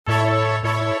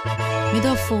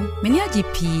Midofo, many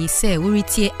GP say we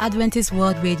retie Adventist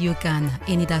World Radio Ghana.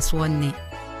 Any that's one name.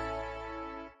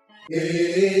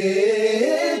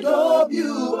 AWR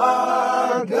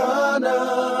Ghana.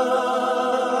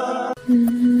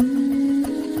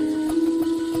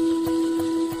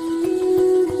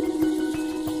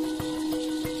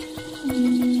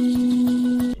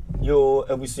 Yo,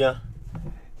 Ebusia.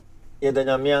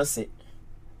 Yedanyamiase.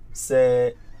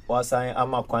 Se wasan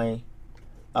amakwan.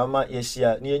 Ama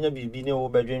yeshia ni enya bibi ne wo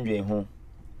bedwendwen ho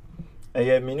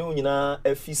eye menu nyina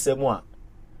afisem a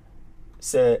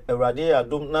se awrade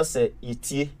adom na se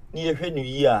yitie ni yehwe no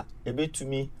yi a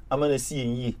ebetumi ama na si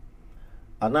yenyi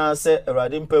ana se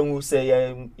awrade mpanwu se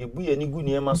yebu ye ni gu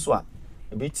niema so a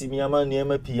ebetimi ama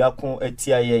niema pi akon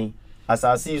atia yen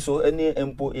asase so ene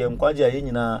empo ye nkwaje ye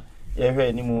nyina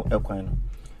yehwe ni mu ekwan no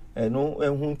eno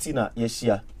ehun ti na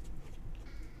yeshia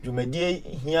dwumadie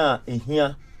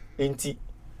ehia enti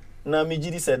na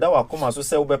mejidi se da wakoma so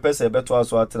se wo bepese beto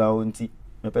aso atra onti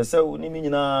mepese wo ni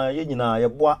nyina ye nyina ye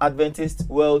boa Adventist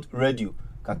World Radio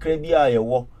kakra bia ye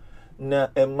wo na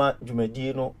ema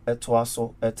dwumadie no eto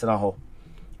aso etra ho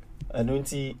eno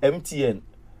nti MTN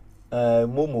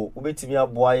momo ubetimi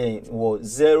aboa yen wo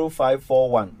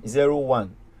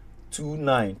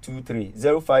 0541012923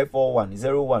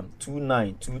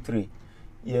 0541012923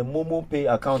 ye momo pay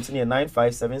account ni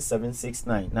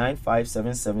 957769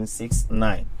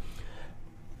 957769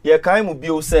 ye kai mu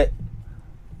bio se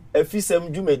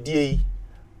afisem dwumadie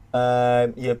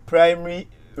ye primary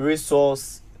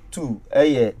resource 2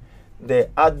 the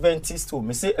Adventist home.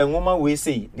 Me say enwoma we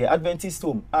say the Adventist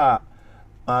home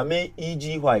me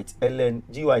EG White Ellen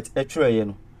G White etwereye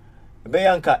no be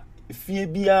yanka fie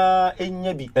bia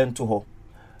enya bi ento ho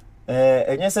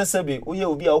enye sesebe uye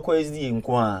obi a okọ SD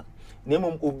nko a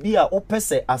nemum obi a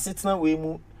opese asetena we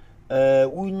mu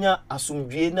unya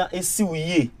asomdwe na esi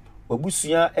uye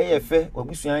wabusua eyefe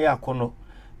wabusua ya akono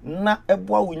na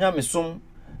eboa unya mesom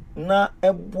na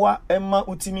eboa ema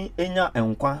utimi enya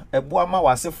enkwa eboa ma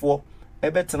wasefo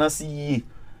ebetena se yie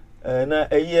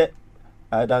na eye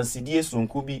adansidie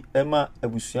sonko bi ema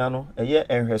abusua no eye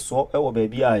enhweso ewo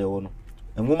baabi a yewo no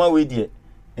enwoma we die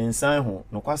ensan ho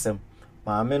nokwasem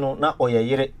maame no na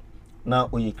oyeyere na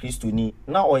oye Kristoni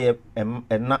na oye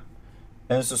enna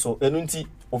enso so enunti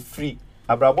ofri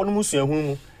abrabo no musua hu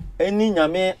mu eni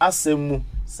nyame asem mu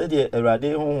se de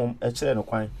awrade honhom ekere no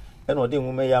kwan ena ode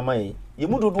nwoma ya maye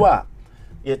yemudodo a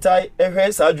yetai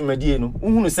ehwe sa adwumadie no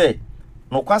uhunu se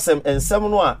nokwasem ensem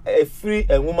no a efri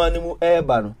enwoma ne mu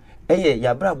eba no eye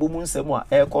yabrabo mu nsem a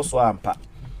ekoso ampa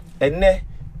enne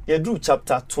yedu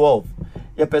chapter 12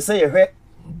 yepese yehwe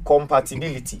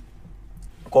compatibility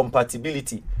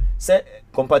se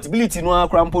compatibility no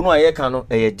akrampo no ayeka no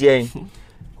eyedien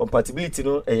compatibility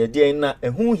no eyedien na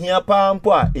ehu hia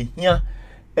pampo a ehia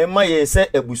ema ye se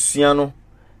ebusua no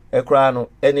ekra no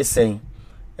ene sen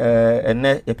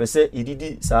enne yepese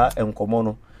ididi saa enkomo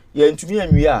no ye ntumi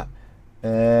anwie a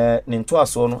ne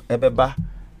ntoaso no ebeba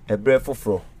ebre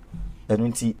foforo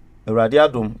enunti awrade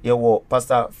adom ye wo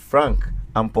Pastor Frank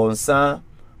Amponsa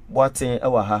Boaten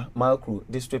ewaha Macro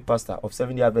District Pastor of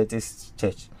Seventh-day Adventist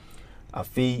Church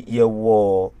afi ye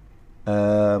wo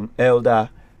Elder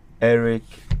Eric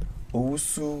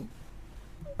Owusu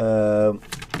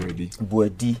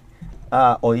Buedi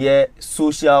oye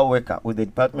social worker with the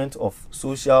Department of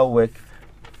Social Work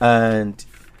and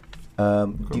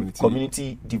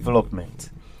Community Development.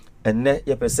 And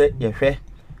ye pese ye hwe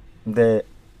the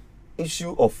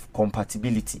issue of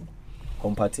compatibility.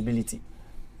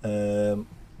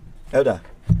 Elder,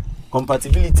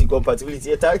 compatibility.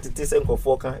 You talk to this and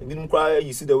for can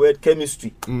you see the word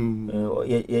chemistry.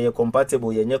 You're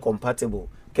compatible, you're not compatible.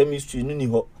 Chemistry, no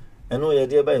ho. I know you're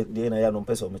there by the na no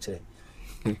person much.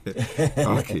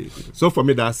 Okay, so for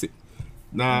me that's it.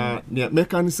 Now, me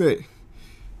can say,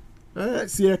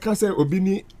 see, I can say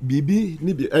obini bibi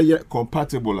ni bi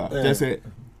compatible. Just say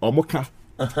omoka.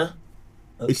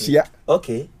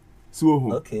 Okay.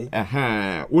 So okay.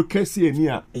 We can see any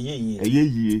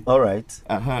ye. All right.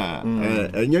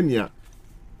 Enya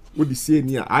we the see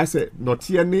any. I said not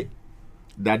here ni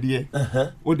dadie.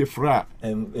 We the fra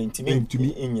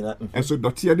intimi and so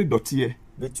dotie de dotie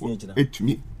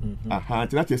etumi.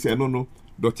 That say no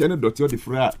dotie ne dotie the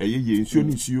fra ye nsuo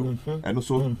ni nsuo and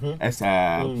so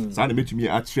esa sa na metumi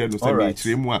a tre no say me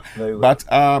tre mu a but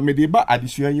me dey ba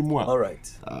addition yi mu a. All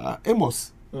right.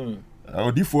 Amos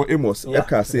Odifo Amos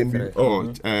eka same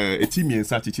eti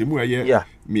miensa chichemu eye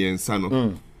miensa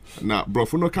no na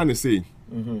brofo no can say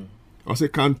I say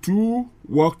can two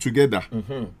work together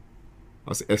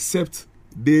I say except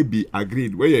they be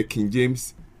agreed where your King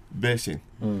James version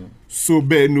so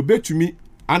be no betumi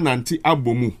ananti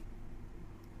abomu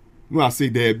no I say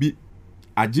there be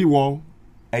agye won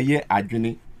eye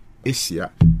adwene ehia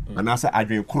anasa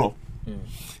adwene kro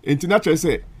international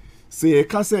say e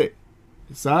ka say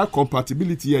sa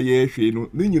compatibility ye hwe no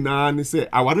ne nyina ne say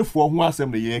awarefo ho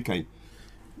asem ne ye kan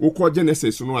wokọ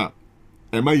Genesis no a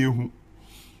ema yehu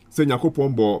say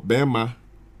Yakopon bo bema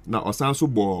na osanso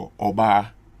bo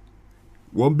oba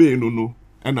won be no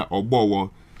na ogbo won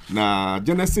na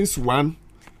Genesis 1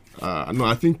 no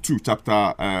I think 2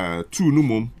 chapter 2 no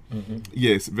mom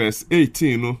yes verse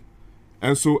 18 no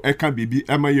and so e kan bibi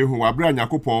ema yehu wabra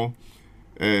Yakopon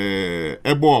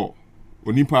ebo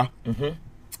onipa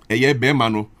eye bema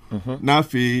no na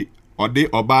afi ode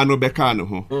oba no beka no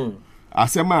ho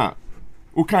asema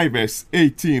ukai verse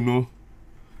 18 no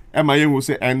ema yehu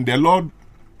say and the Lord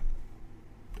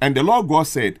God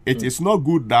said it is not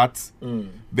good that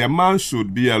the man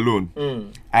should be alone.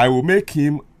 I will make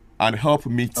him an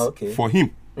helpmeet for him.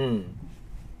 And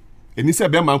he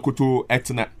said be man kuto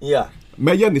etna. Yeah.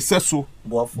 Meye ne seso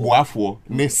boafo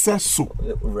ne seso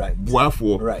right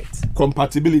boafo right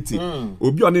compatibility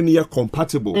obi one ne ye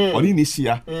compatible oni ni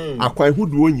hia akwan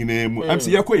hudu onyina mu am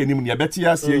se ye koyenim ne beti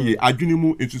ase ye adwene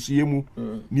mu etusuye mu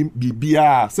ni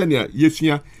bibia se ne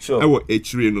yesua ewo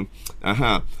echire no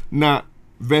aha na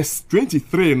verse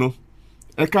 23 no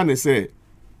e ka ne say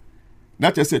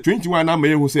that is 21 na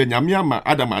maye hu say nyame ama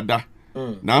Adam ada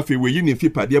na afi we yi ne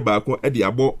fipade baako e de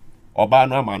abo oba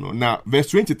no ama no na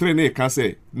verse 23 na e ka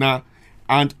say na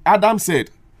and Adam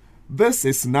said this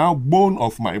is now bone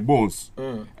of my bones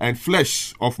and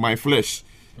flesh of my flesh.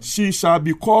 She shall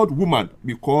be called woman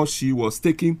because she was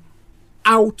taken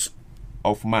out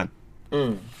of man.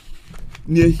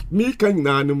 Ni mi kan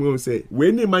na no mo say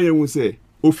we ni maye hu say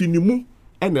ofinimu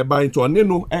ene ba into one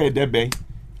no e de ben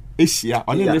ehia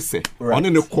one ne se one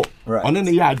ne ko one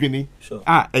ne ya adwene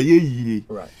eye yi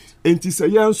enti se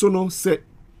ye nso no se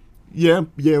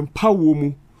ye pawo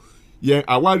mu ye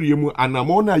aware mu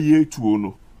anamo na ye tuo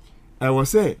no e wo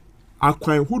se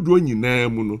akwan hodo nyina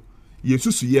mu no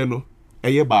yesusu ye no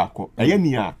eye baako eye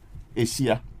ni a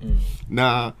ehia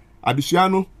na adusua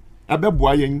no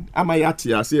abeboa yen ama ya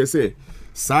te ase se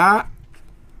saa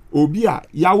obi a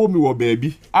yawo mi wo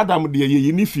baabi Adam de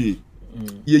ye ni fi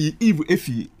ye Eve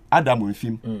efi Adam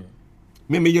mfim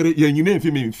me yere ye nyina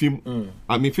mfim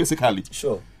I mean physically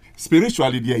sure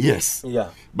spiritually yes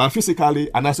but physically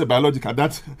and as a biological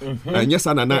that yes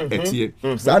and na etie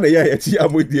so na ye etie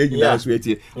amodie nyina so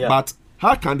etie but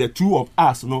how can the two of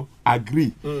us no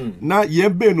agree na ye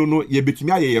be no ye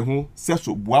betumi aye ye ho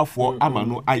seso boafo ama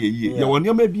no aye ye ye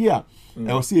woni ma bi a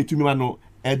e wo se etumi ma no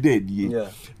ededie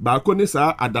ba ko ne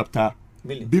sa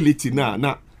adaptability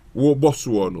na wo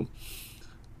boso no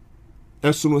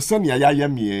esuno senia ya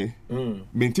yamie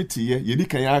mentitiye yedi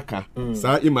kan aka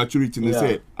sa immaturity ne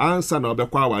say answer na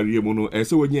obekwa aware mu no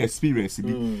ese wonya experience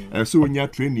bi ese wonya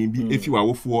training bi efi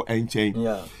wawofo enchen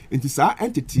enti sa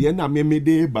entity na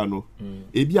memede ba no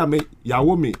ebi ame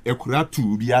yawo me ekura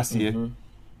tu bi ase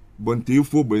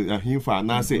bontefo ahimfa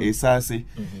na say esase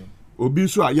obi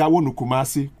so yawo no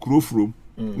kumase krofrom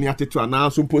ni atetu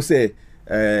ana so mpo say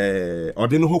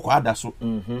ode no hokwa ada so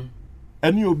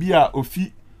eni obi a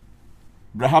ofi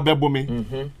brahabebome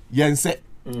yense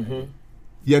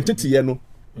yentete no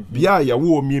bia ya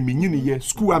wo mi nyini ye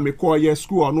school amekọ ye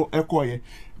school no ekọ ye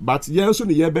but yenso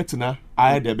ne ye betena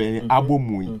ayede ben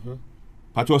abomu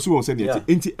pato so won se ne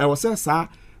enti e wo se sa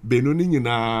benu ni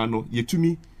nyina no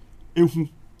yetumi ehu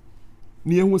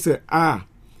ni ehu se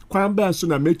kwan ba so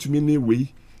na metumi ni we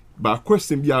ba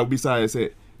question bia obi sa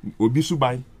se obi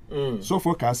suban so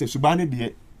for ka se suban ne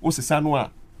de o sesa no a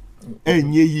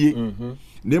enye yie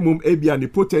nemum ebia ne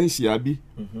potential bi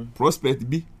prospect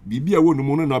bi bibia wo no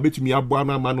no na betumi abo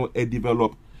ama no e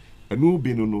develop enu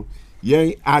bi no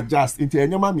ye adjust into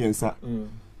enyama miensa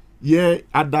ye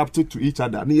adapt to each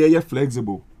other ne ye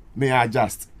flexible ne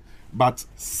adjust but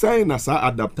saying as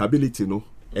adaptability no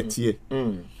etie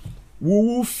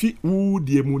wo fi wo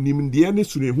die mu nim de ne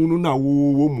sunehu no na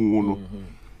wo mu no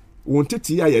won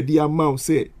tete ya ye dia ma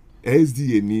say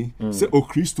SDA ni say o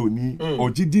Kristo ni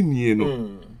ogidi ni no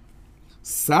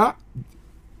sa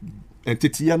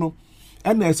entity no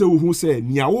na ese wo hu say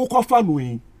nia wo kofa no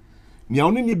yi nia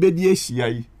oni ni bedi ehia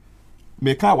yi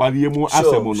meka aware mu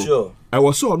asemo no e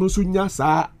wo so no so nya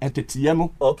sa entity no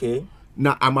okay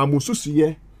na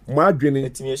amamususuye mo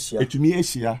adwene etumi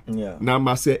ehia na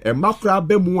ma say e makra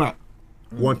ba mu a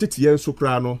won tete ye so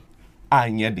kra no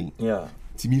anye din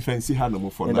timi fancy ha no mo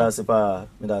for na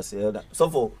me da se so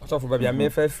for ba bia me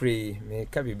fa free me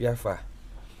ka bibia fa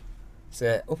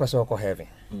se o paso ko heaven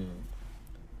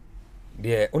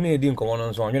de oni di nkomo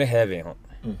no so onwere heaven ho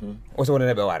o se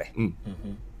wona be ware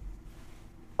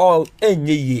all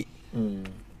enye yi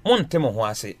monte mo ho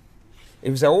ase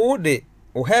if say wo de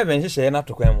wo heaven hye na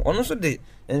to kwam ono so de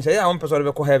enhye a won person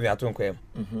be ko heaven ato kwam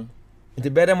nti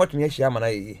bere mo tumi ahia mana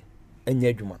ye anya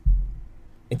adwuma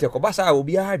nti ko ba sa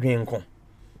obi a adwen nko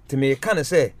nti me ka ne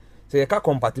say ka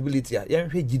compatibility a yen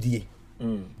hwe gidie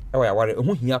ewa ya ware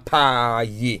hu hia pa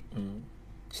ye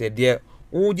se de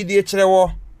wo gidie kire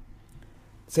wo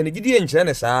se ne gidie nkire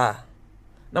ne saa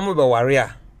na mo be ware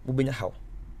a wo benya haw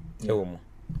ewo mo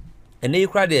ene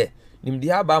yikra de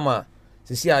nimdi aba ma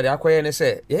sisi ade akoye ne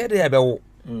se ye de ya bewo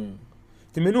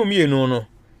ti menu mienu no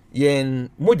yen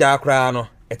moja akra no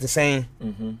etesen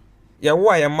ye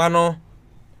wo aye ma no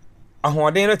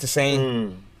ahoden no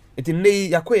etesen eti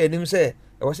nei yakoye nim se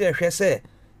e wo se hwe se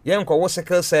ye nko wo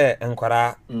sickle se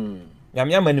enkwara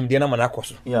nyamya manim de na mana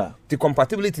akoso ti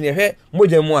compatibility ne hwe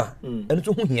moja mu a enu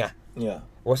to hu hia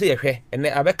wo se ye hwe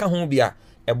ene abeka ho bia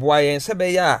eboa yen se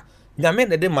be ya nyame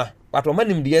ne de ma wato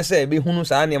manim de se be hunu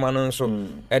saa ne ma no nso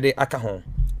e de aka ho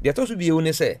de to so bi ewu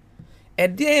ne se e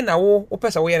de na wo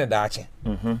pesa wo ye ne daache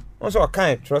on so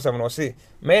kan trust no se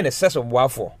me ne seso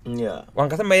boafo wan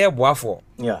ka se me ye boafo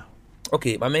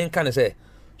okay ma men kan se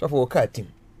so for ka team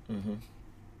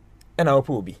e na wo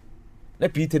po obi na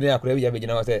Peter ne akora bi ya be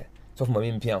gina wo se so for ma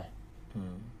me mpia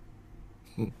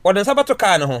o den sabato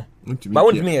ka ne ho ba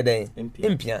won me ye den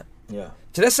mpia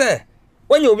kire se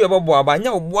when you be bobo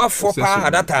abanya oboafo pa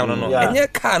at that time no enye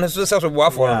ka no so so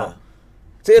boafo no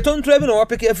say ton travel no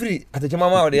pick free atejema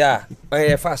ma ode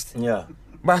a fast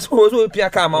but so pia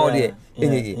ka ma ode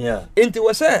enye enti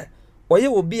wo say oye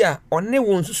obi a one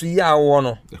won susu ya wo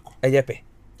no eyepe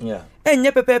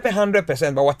enye pepe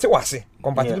 100% but what wase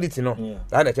compatibility no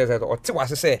that the chance what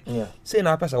wase say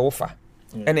na pesa wo fa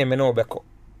ene me no obeko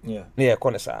na ye ko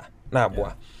ne sa na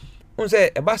aboa un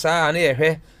say e ba sa na ye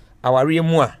hwe aware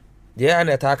mu a de ya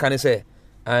na ta kan say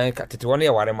an ka tete wona ye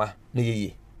ware ma na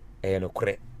yeye no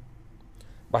kure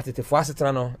but tete fo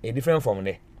asetra no a different from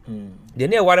ne de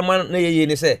na ye ware ma na yeye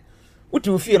ni say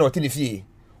uti fie na otini fie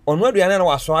onu aduane na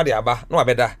waso ade aba na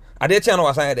wabeda ade tia na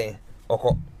wasan den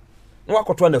okọ na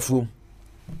wakoto na fuum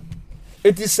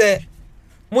eti say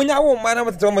munya wo ma na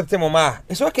motete mo ma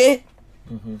it's okay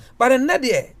but na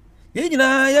de ye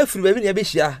nyina ya firi ba bi na be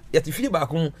hia ya te fie ba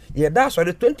ko ye da so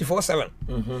de 24/7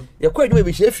 ye kwa adwuma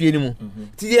be hia fie ni mu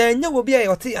ti ye nya wo bi a ye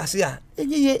ote ase a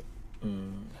enye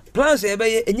plans e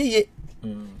be ye enye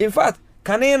in fact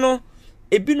kane no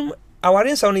ebinum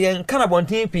awaren saw no ye nkana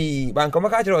bonten pi ba nka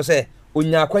maka kire se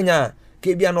onya kwanya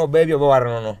ke bia na oba bi obaware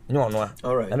no nye ono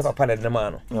a na papa na de ma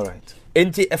no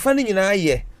enti efa ni nyina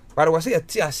ye bare wose ye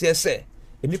te ase se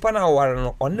enipa na aware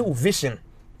no onne wo vision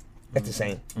eti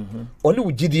sen oni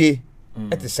wugidie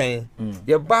eti sen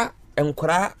ye ba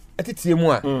enkora etitie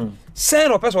mu a sen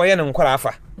no person ye ne nkora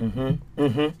afa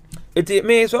eti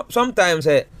me sometimes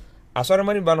asore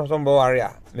mani ba no so mbo ware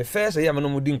a me first ye me no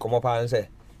mudi nkomo pa nse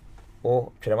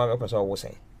o twere ma me person wo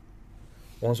sen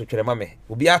won so twere ma me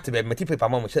obi ate be meti paper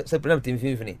ma mo se problem tin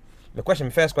finfini me question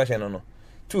me first question no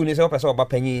two ni se person oba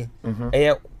panyi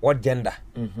what gender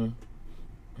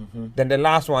then the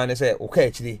last one is okay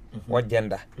actually what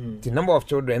gender the number of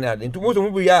children and into most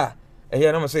of we are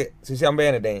here no say sisi am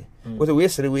be den we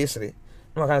say we sere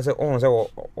no can say on say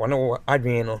one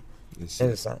adwen no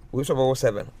ensa we so about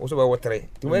 7 we so about 3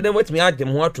 the way them with me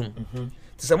adem ho atum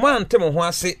ti say man tem ho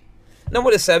ase na mo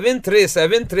de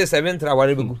 73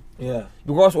 aware begu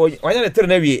because wanya the 3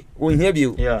 na wie o hia bi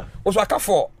o so aka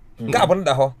 4 ga abon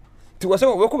da ho ti we say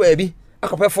we ko ba bi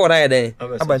akopɛ 4 na yɛden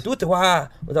abantu te hɔ a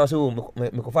wota sɛ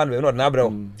me kofa no no na abrɛ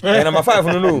number 5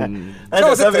 no no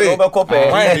so 7 obɛkɔpɛ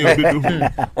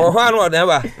o hɔ no na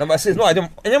ba number 6 no agye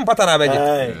enye mpata na abɛgye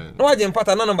no agye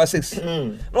mpata na number 6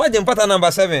 no agye mpata number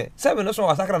 7 no so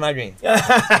wasakra na adwen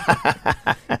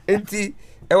enti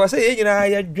e wɔ sɛ yɛ nyina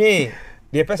yɛ dwen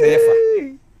de pɛ sɛ yɛ fa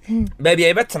baby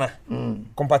e betena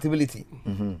compatibility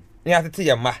ni atete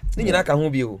yɛ ma ni nyina ka ho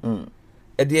bi o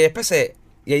e de pɛ sɛ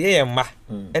ye ma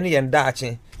ene ye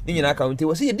ndaache ni nyina ka nti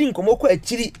wo se ye di nkomo kwa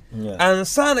akiri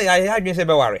ansa na ya adwen se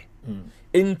be ware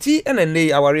enti ene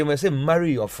nei aware ma se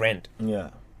marry your friend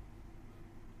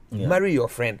marry your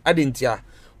friend adentia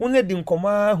wona di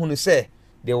nkoma hunu se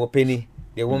de wo peni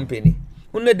de wo mpeni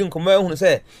wona di nkoma hunu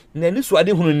se na ni so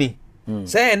ade hunu ni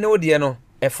se ene wo de no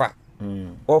efa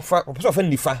ofa opo fa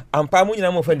ndifa ampa mu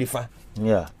nyina mo fa ndifa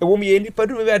e wo mi ye ni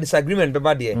padu me disagreement be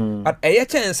ba de at eye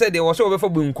chance de wo so wo be fa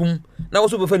bunkum na wo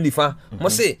so be fa ndifa mo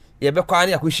se ye be kwa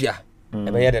ne akohia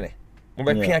e be ye de ne mo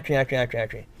be twa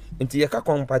nti ye ka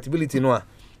compatibility no a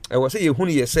e wo se ye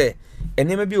hunu ye se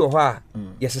enema bi wo ho a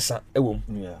ye sesa e wo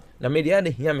na media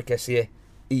de hia me kese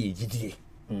e ye gidie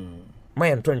ma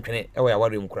ye ntontwene e wo ya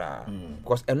ware mkura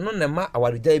because eno na ma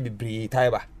aware jai bibri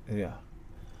taiba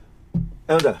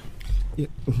elder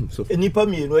So nipa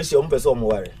mi no ehia ompese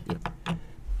omware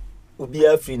obi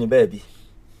afri ne baby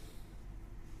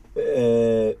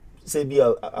say be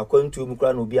akwantu mu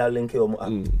kra no obi a link your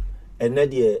and na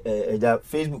de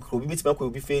Facebook obi bitima ko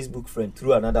obi Facebook friend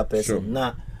through another person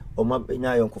na oma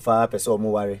nya yonkofa person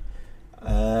omware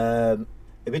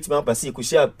ebitima pasi ku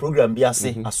share program bi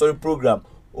ase asori program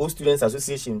all students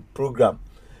association program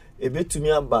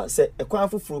ebetumi aba se ekwan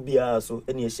foforo bia so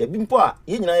ene ehia bi mpo a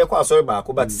ye nyina ye kwa asori ba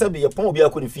ko but se bi ye pon obi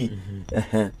akọ ne fi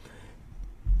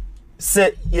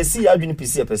se ye si adwini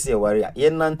pisi pese ware a ye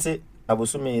nante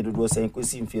abosome dodo sen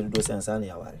kosi mfie dodo sen san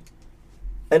ya ware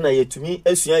ena yetumi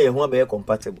asua ye ho abe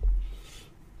compatible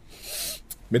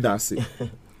me da se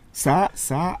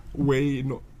sa we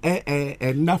no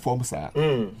na form sa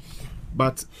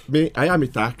but me I am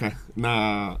itaka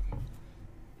na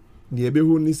ni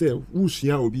ebehu ni say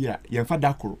usua obi a ye fa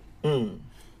dakoro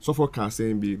so for can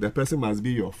say be the person must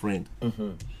be your friend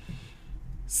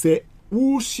say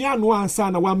usua no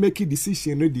ansa na wa make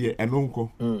decision no de enonko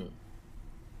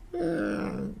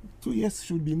 2 years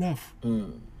should be enough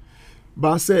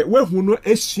but say we hu no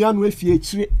esua no afie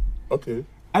chire okay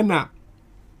ana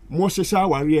mo shesha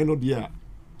ware no de a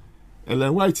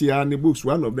Ellen White here in the books,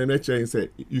 one of them lecturing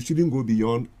said you shouldn't go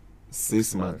beyond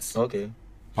 6 months. Okay.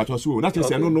 But also, that is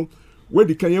no. Where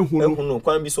the Kenyan who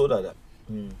can't be so that.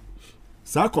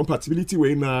 So compatibility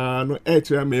way na no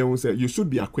me say you should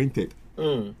be acquainted.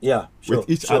 Yeah. Sure, with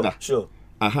each other. Sure.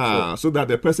 Sure. So that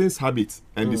the person's habits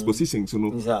and dispositions,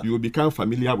 you will become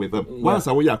familiar with them. Once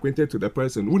you are acquainted to the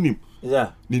person, unim.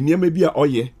 Yeah. Ni niema bia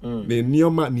oye, ni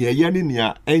nioma ni eyani ni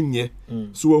a enye.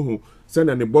 So who send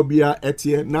ne bobia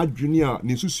etie na junior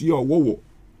ni susu owo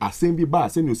asembi ba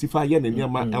se ni osifa ye ne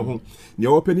niema eho ne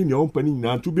opani ne ompani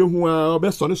na tube hu a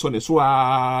obe sone so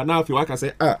a na afi waka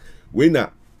say we na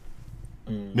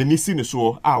me nisi ne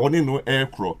so woni no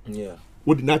aircraft. Yeah.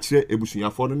 Would not share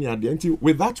ebusuafo no ne ade until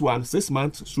with that one 6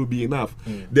 months should be enough.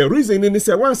 The reason in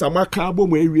say once amaka abo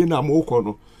mo ewie na mo ko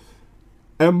no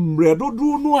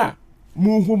emredodo no a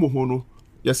mu hu no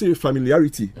you say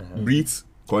familiarity breeds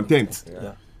content.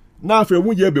 Yeah. Na afa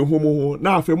mu je be hu mo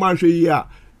na afa mu ahwe yi a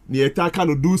ne etaka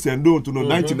no do's and don't no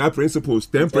 99 principles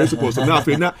 10 principles na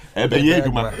afa na ebe ye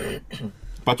eduma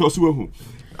patoso hu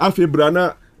afa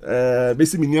brana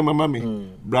besi minia mama me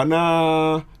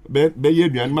brana be ye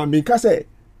aduan ma me ka say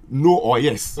no or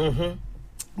yes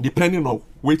depending on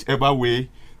whichever way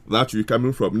that you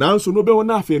coming from now so no be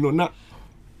wona afa no na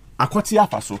akwati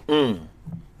afa so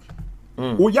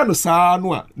o ya no sa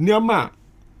no a niama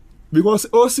because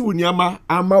osi wunyama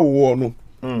ama wo no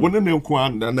wona na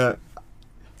nku na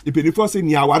ipenifo se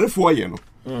ni awarefo ye no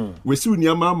we si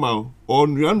wunyama ama o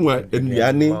nuanu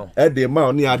anuane e de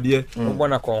ma ni ade o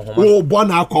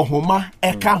bona akohoma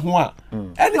e ka ho a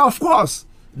and of course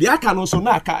the aka no so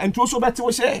na aka enti so beti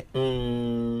wo she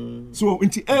so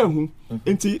enti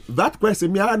enti that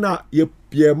person me na ye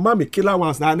mama killer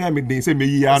ones na me den say me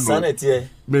yi ano sanity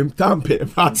me tampe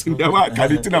but in the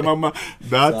work na mama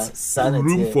that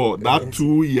room for that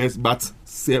 2 years but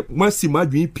say once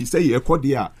imagine pi say ye ko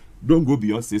there don't go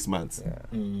beyond 6 months.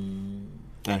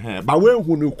 But when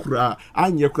who kura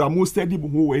anye kura mo steady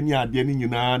who when you ade ni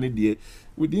nyina ne de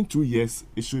within 2 years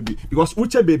it should be because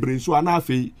uche bebre so ana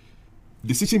afi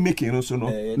decision making no so no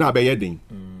na be yedin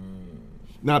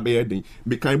na be yedin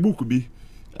me kan book bi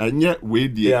anye we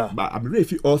de but I'm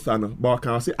really author no but I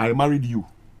can say I married you.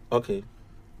 Okay.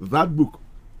 That book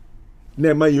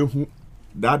na ma yehu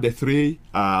that the 3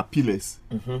 pillars.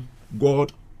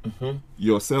 God,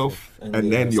 yourself,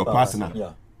 and then your partner.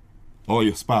 Yeah. Or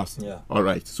your spouse. Yeah. All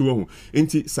right. So,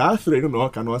 inti sa 3 no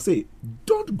can I say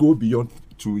don't go beyond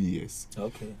 2 years.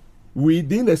 Okay.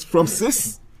 Within from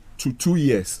 6 to 2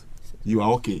 years, you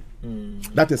are okay.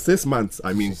 That is 6 months.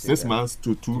 I mean, 6 months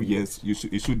to 2 years.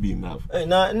 It should be enough.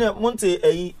 Now, Monte,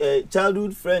 a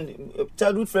childhood friend,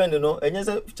 you know, and yes,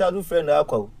 a childhood friend,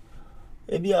 alcohol.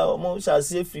 Ebi a mo shall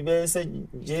see free be say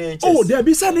JHS. Oh, there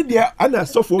be said there and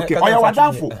so okay. Oya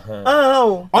wadanfo.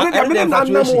 Only there be na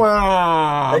namu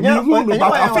a. Ni hu no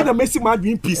but I feel the messy ma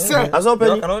dream peace.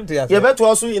 Aso you better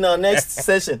also in our next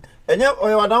session. Enya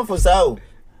oya wadanfo sa o.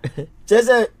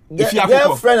 Chese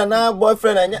girlfriend and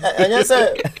boyfriend enya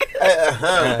say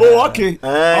oh, okay.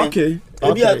 Okay.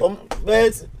 Ebi a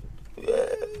but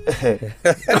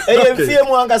fie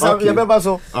mu angasa ye beba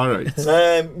so. All right.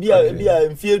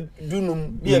 Bia fie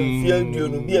dunum, bia fie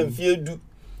duonu, bia fie du.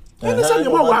 Ene say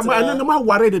you ma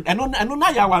worried. Eno na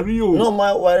ya worry o. No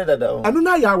ma worried that. Eno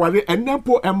na ya worry. Ene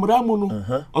po emra mu no.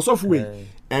 Osofu we.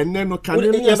 Ene no kan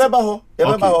ye beba ho. Ye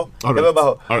beba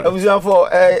ho. Abusia for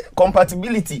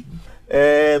compatibility.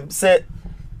 Say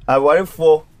I worry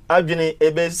for adwene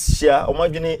ebe share, o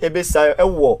madwene ebe sai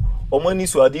ewo omani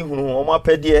so ade hunu omo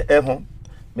apede ho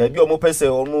me bi omo pese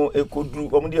omo ekodu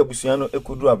omo de abusua no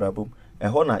ekodu abrabom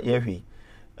ho na ye hwe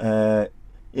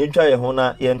yentwa ye ho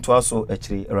na yento aso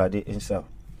akiri Awurade insha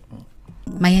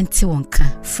Mayanti Wonka.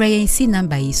 Freyency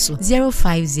number iso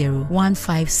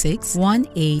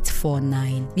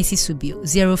 050-156-1849. Mrs. Subio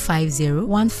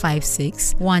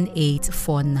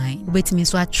 050-156-1849. Wait me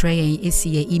so a tray and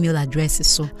email address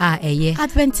so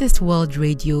Adventist World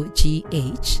Radio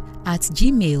GH at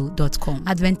gmail.com.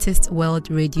 Adventist World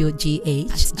Radio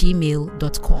GH at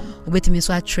gmail.com. Wait me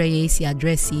so a tray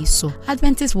address so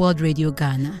Adventist World Radio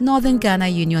Ghana, Northern Ghana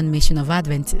Union Mission of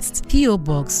Adventists, PO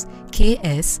Box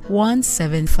KS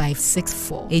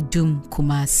 17564, Edum,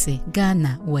 Kumasi,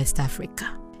 Ghana, West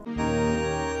Africa.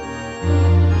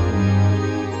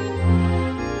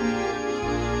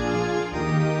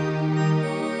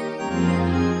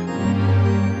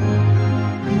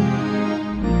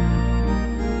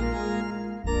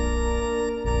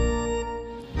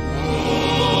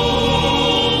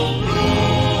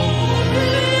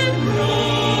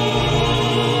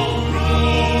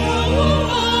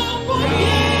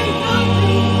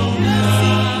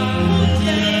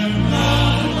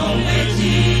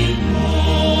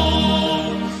 Oh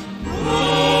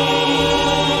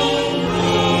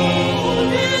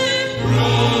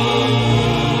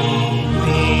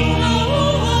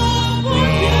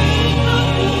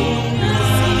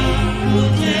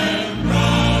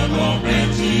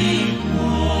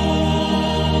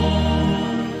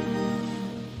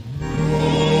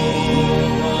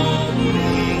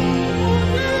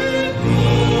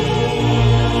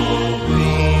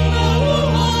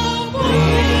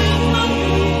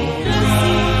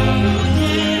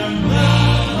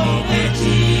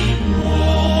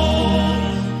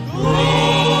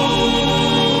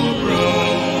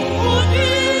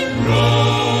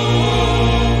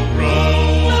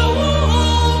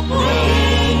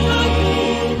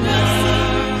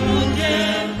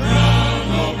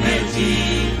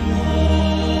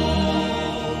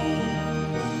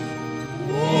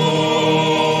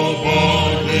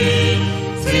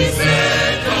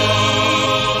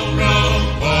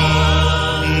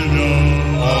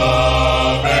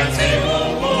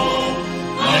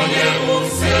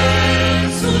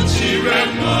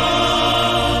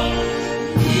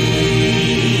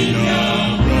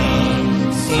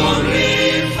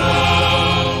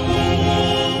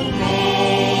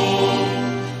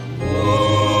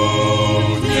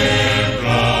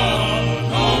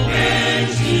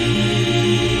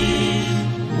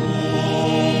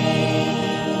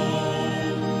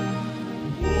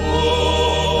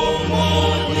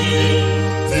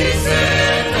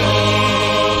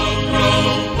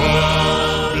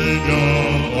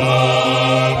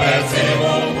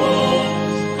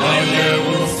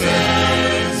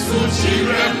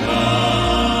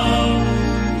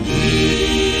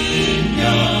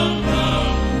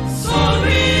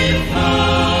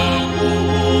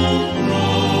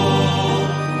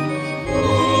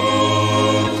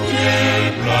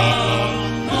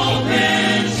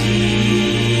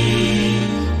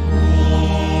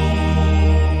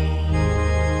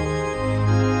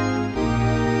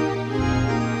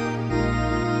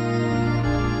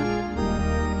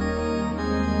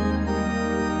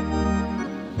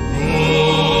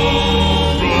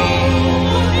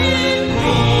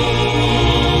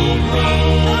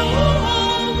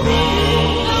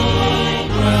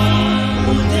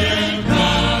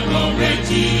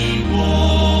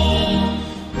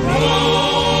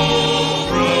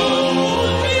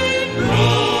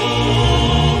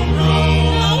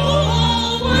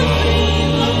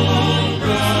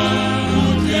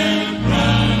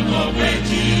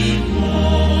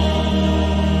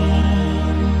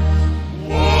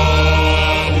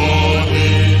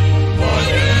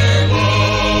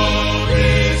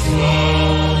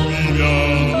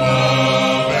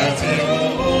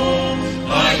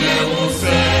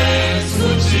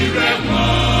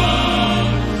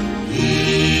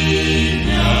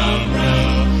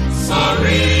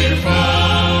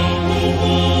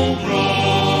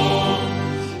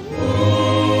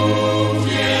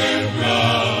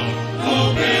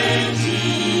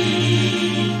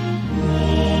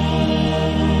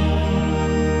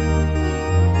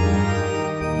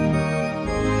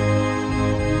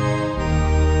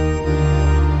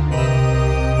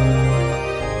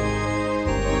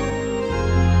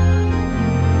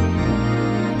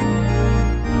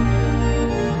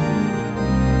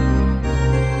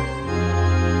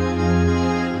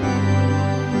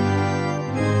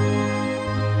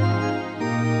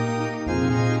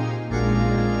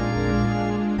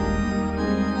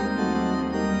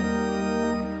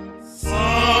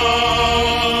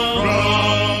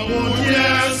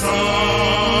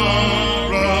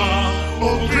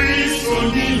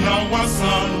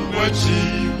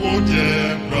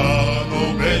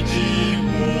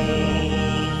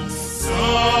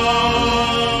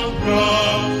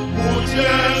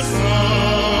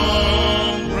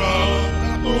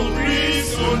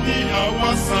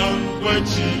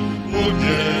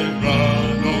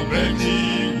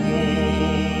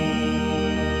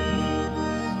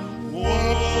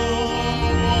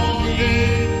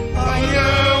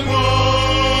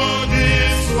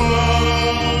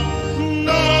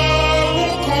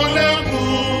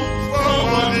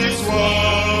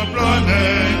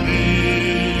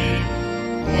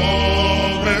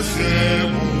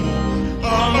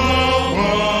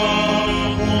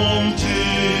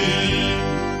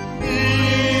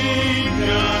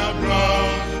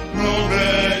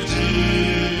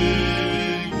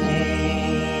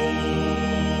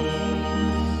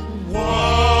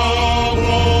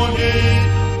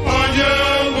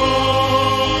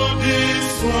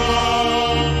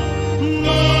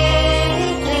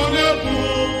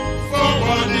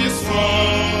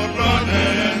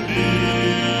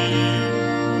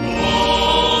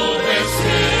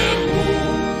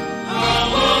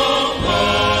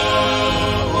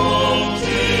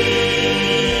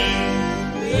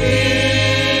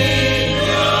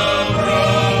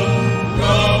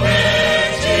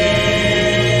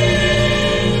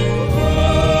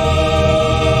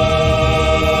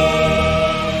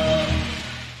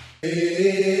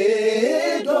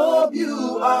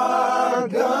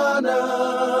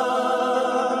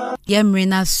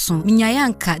Yemrena so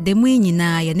minyayanka demu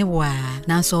nyina ye ne wa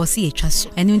nanso o se etwa so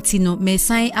enu nti no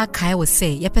mesan akai wo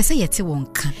se ye pese yete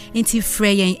wonka nti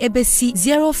frɛ yen ebesi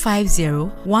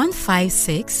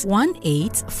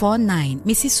 050-156-1849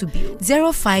 Missy Subio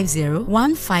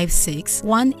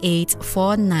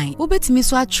 050-156-1849 ubetimi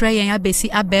so atre yen abesi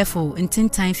abefo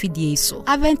ntintan fidie so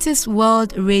Adventist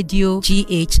World Radio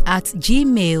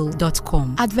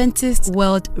GH@gmail.com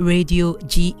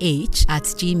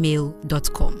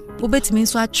adventistworldradiogh@gmail.com Ubetimi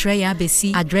so atre yen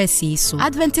abesi address so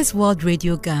Adventist World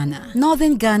Radio Ghana,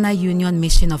 Northern Ghana Union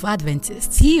Mission of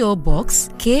Adventists, P.O. Box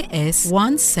KS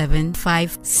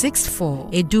 17564,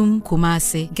 Edum,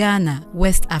 Kumasi, Ghana,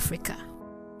 West Africa.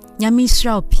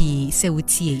 Nyamishrao P.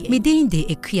 Sewutie, Midinde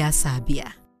Ekia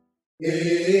Sabia.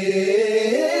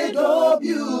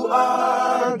 AWR